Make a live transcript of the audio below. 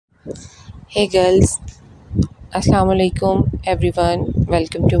Hey girls, Assalamu alaikum everyone.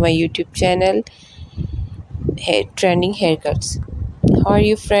 Welcome to my YouTube channel, Trending Haircuts. How are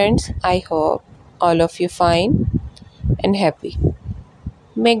you friends? I hope all of you fine and happy.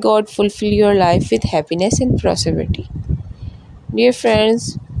 May God fulfill your life with happiness and prosperity. Dear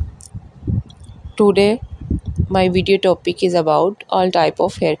friends, today my video topic is about all type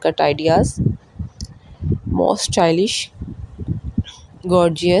of haircut ideas, most stylish,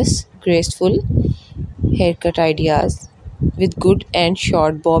 gorgeous, graceful haircut ideas with good and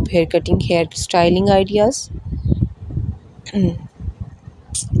short bob haircutting hair styling ideas,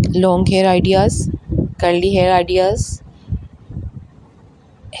 long hair ideas, curly hair ideas,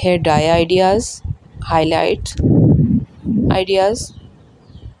 hair dye ideas, highlight ideas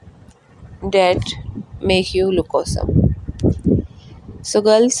that make you look awesome. So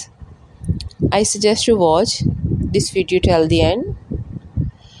girls, I suggest you watch this video till the end.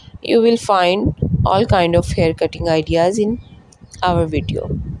 You will find all kind of hair cutting ideas in our video.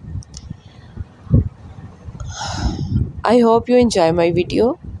 I hope you enjoy my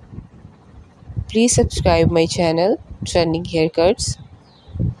video. Please subscribe my channel Trending Haircuts.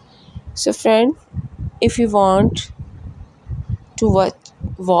 So friend, if you want to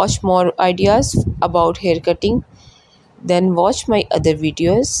watch more ideas about hair cutting, then watch my other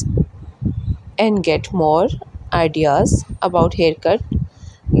videos and get more ideas about haircut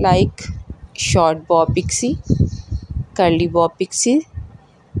like short bob pixie, curly bob pixie,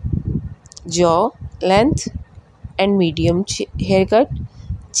 jaw length and medium haircut,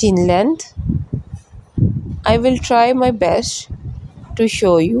 chin length. I will try my best to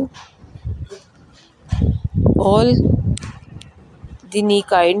show you all the unique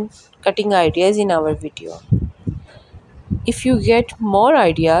cutting ideas in our video. If you get more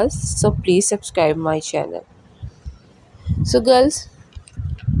ideas, so please subscribe my channel. So girls,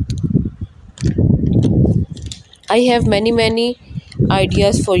 I have many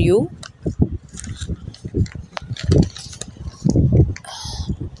ideas for you.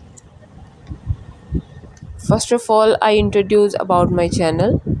 First of all, I introduce about my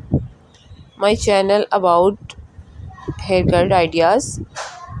channel. My channel about haircut ideas.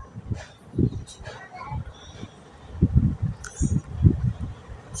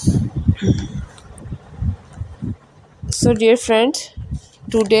 So dear friends,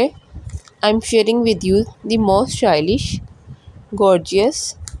 today I'm sharing with you the most stylish,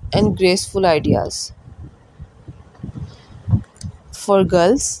 gorgeous and graceful ideas for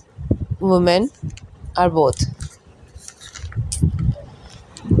girls, women or both.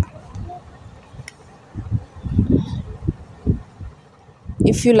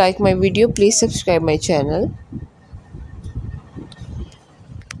 If you like my video, please subscribe my channel.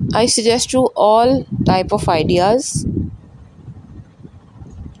 I suggest you all type of ideas,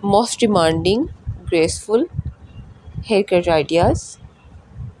 most demanding, graceful haircut ideas